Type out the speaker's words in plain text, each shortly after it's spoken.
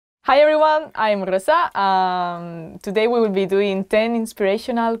Hi everyone, I'm Rosa. Today we will be doing 10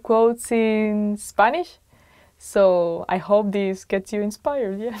 inspirational quotes in Spanish. So I hope this gets you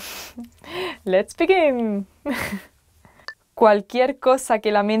inspired, yeah. Let's begin. Cualquier cosa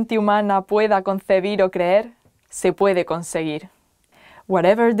que la mente humana pueda concebir o creer, se puede conseguir.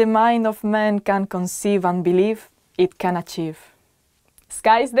 Whatever the mind of man can conceive and believe, it can achieve.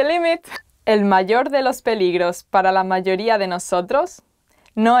 Sky's the limit. El mayor de los peligros para la mayoría de nosotros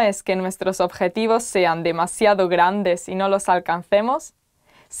no es que nuestros objetivos sean demasiado grandes y no los alcancemos,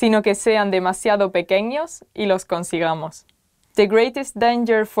 sino que sean demasiado pequeños y los consigamos. The greatest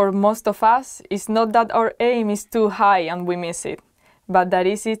danger for most of us is not that our aim is too high and we miss it, but that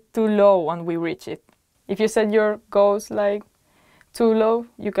is it too low and we reach it. If you set your goals like too low,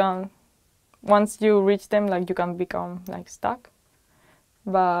 you can, once you reach them, like you can become like stuck.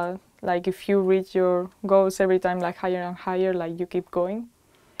 But like if you reach your goals every time like higher and higher, like you keep going.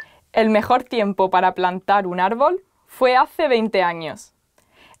 El mejor tiempo para plantar un árbol fue hace 20 años.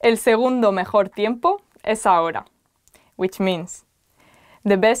 El segundo mejor tiempo es ahora, which means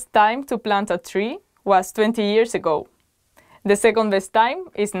the best time to plant a tree was 20 years ago. The second best time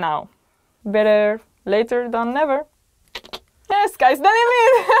is now. Better later than never. Sky's the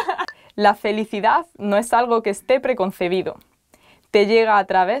limit! La felicidad no es algo que esté preconcebido. Te llega a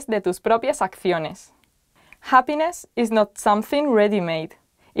través de tus propias acciones. Happiness is not something ready-made.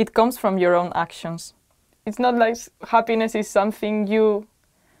 It comes from your own actions. It's not like happiness is something you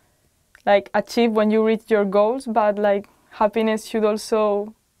like achieve when you reach your goals, but like happiness should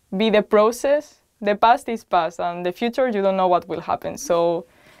also be the process. The past is past, and the future you don't know what will happen. So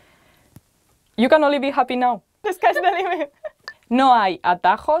you can only be happy now. The sky's the limit. No hay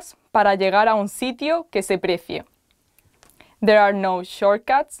atajos para llegar a un sitio que se precie. There are no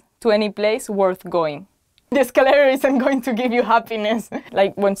shortcuts to any place worth going. The escalator isn't going to give you happiness.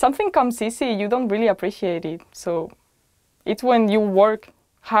 Like when something comes easy, you don't really appreciate it. So it's when you work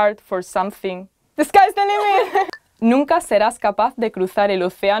hard for something. The sky's the limit! Nunca serás capaz de cruzar el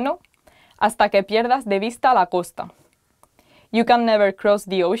océano hasta que pierdas de vista la costa. You can never cross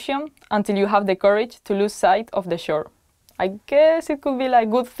the ocean until you have the courage to lose sight of the shore. I guess it could be like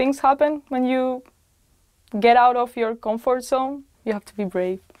good things happen when you get out of your comfort zone. You have to be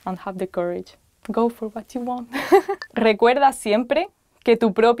brave and have the courage. Go for what you want. Recuerda siempre que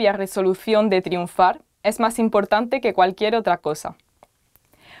tu propia resolución de triunfar es más importante que cualquier otra cosa.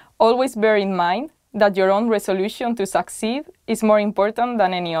 Always bear in mind that your own resolution to succeed is more important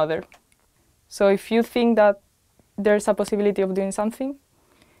than any other. So if you think that there's a possibility of doing something,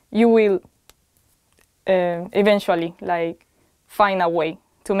 you will eventually like find a way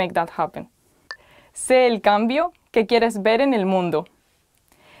to make that happen. Sé el cambio que quieres ver en el mundo.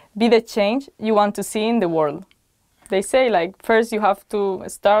 Be the change you want to see in the world. They say like first you have to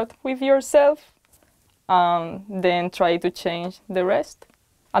start with yourself and then try to change the rest.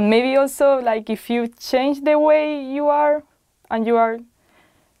 And maybe also like if you change the way you are and you are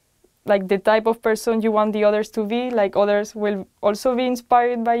like the type of person you want the others to be, like others will also be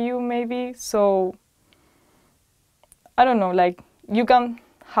inspired by you maybe. So I don't know, like you can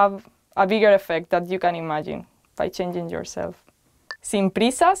have a bigger effect that you can imagine by changing yourself. Sin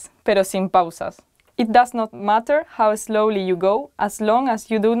prisas, pero sin pausas. It does not matter how slowly you go, as long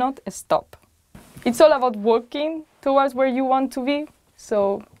as you do not stop. It's all about working towards where you want to be.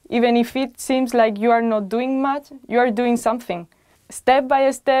 So even if it seems like you are not doing much, you are doing something. Step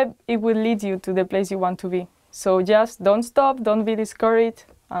by step, it will lead you to the place you want to be. So just don't stop, don't be discouraged,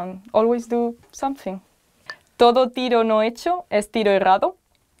 and always do something. Todo tiro no hecho es tiro errado.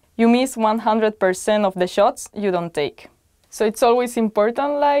 You miss 100% of the shots you don't take. So it's always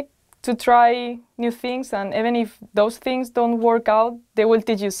important like to try new things, and even if those things don't work out, they will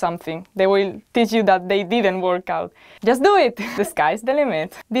teach you something. They will teach you that they didn't work out. Just do it! The sky's the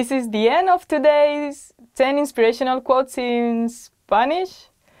limit. This is the end of today's 10 inspirational quotes in Spanish.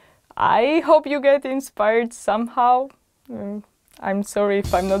 I hope you get inspired somehow. I'm sorry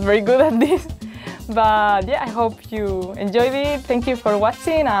if I'm not very good at this. But yeah, I hope you enjoyed it. Thank you for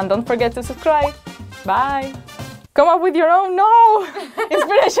watching and don't forget to subscribe. Bye! Come up with your own, no!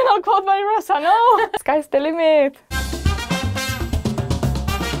 Inspirational quote by Rosa, no! Sky's the limit!